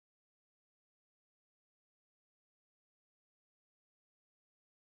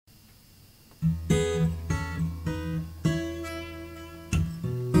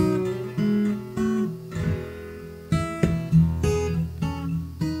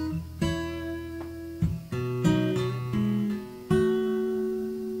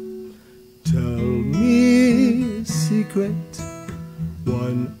Tell me a secret,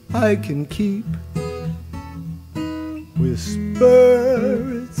 one I can keep.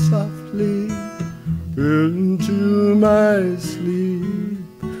 Whisper it softly into my sleep,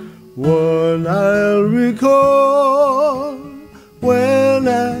 one I'll recall when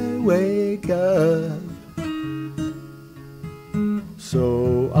I wake up.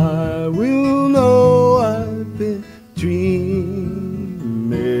 So I will know I've been dreaming.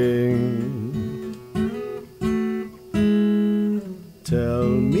 Tell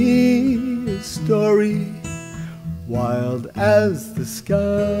me a story wild as the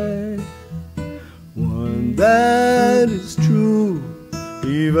sky, one that is true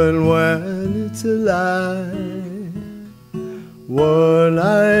even when it's a lie, one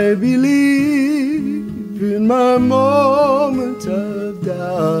I believe in my moment of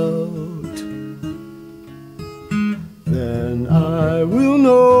doubt. Then I will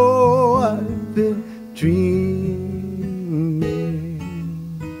know I've been dreaming.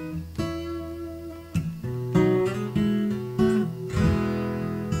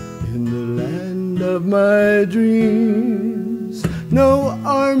 In the land of my dreams, no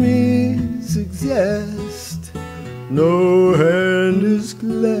armies exist, no hand is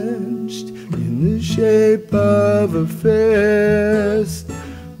clenched in the shape of a fist,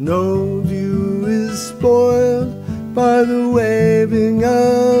 no view is spoiled by the waving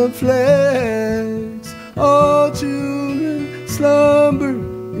of flags. All children slumber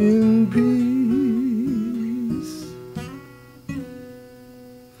in peace.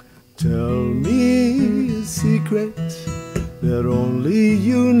 Tell me a secret that only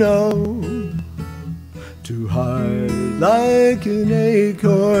you know, to hide like an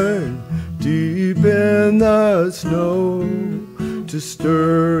acorn deep in the snow, to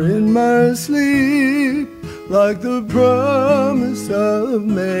stir in my sleep like the promise of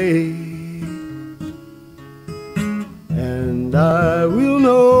May. And I will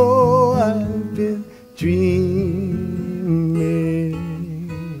know I've been dreaming.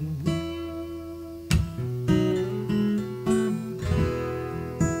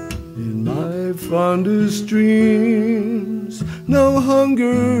 In my fondest dreams, no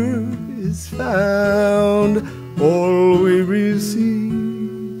hunger is found. All we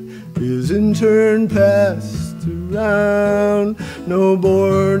receive is in turn passed around. No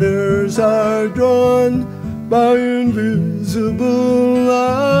borders are drawn by invisible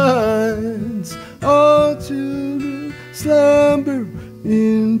lines. All children slumber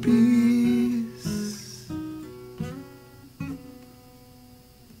in peace.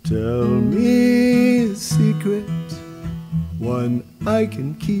 Tell me a secret, one I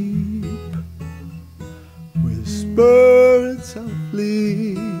can keep. Whisper it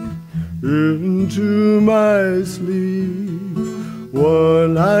softly into my sleep,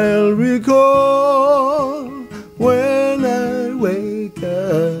 one I'll recall when I wake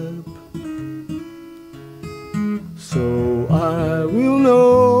up. So I will know